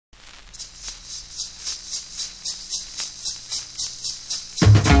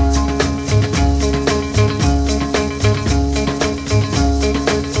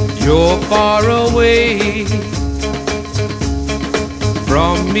far away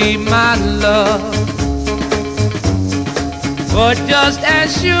from me, my love. But just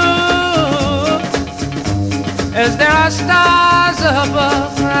as sure as there are stars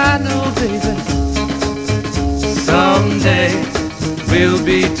above, I know, baby, someday we'll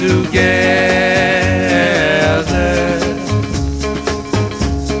be together.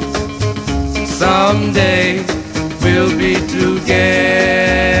 Someday we'll be together.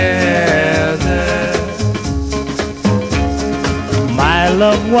 My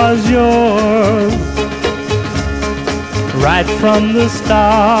love was yours right from the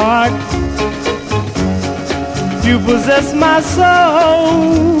start. You possess my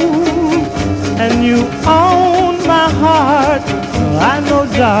soul and you own my heart. I know,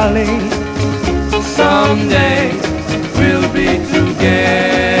 darling, someday we'll be together.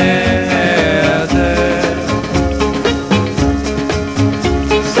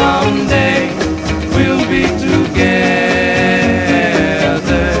 Someday we'll be together.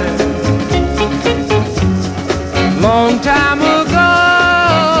 Long time ago,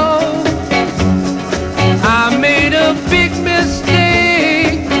 I made a big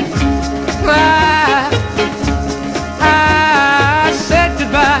mistake. I said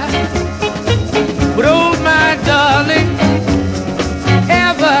goodbye, but oh my darling,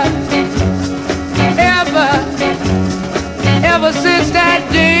 ever since that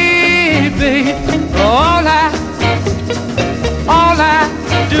day, babe, all I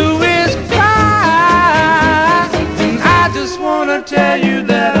do is cry. And I just wanna tell you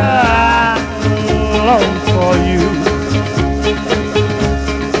that I long for you.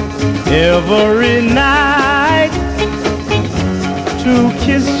 every night to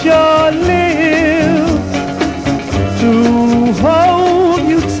kiss your lips, to hold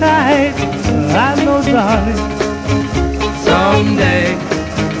you tight. I know, darling, someday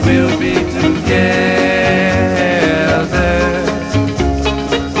we'll be together.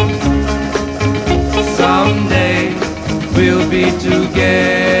 Someday we'll be together.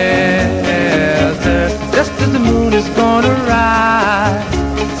 Just as the moon is gonna rise,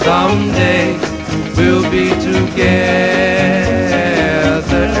 someday we'll be together.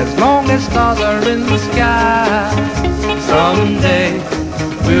 As long as stars are in the sky, someday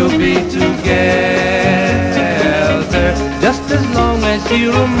we'll be together. Just as long as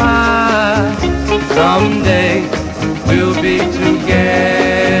you're mine, someday we'll be together.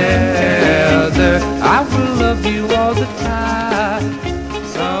 I will love you all the time.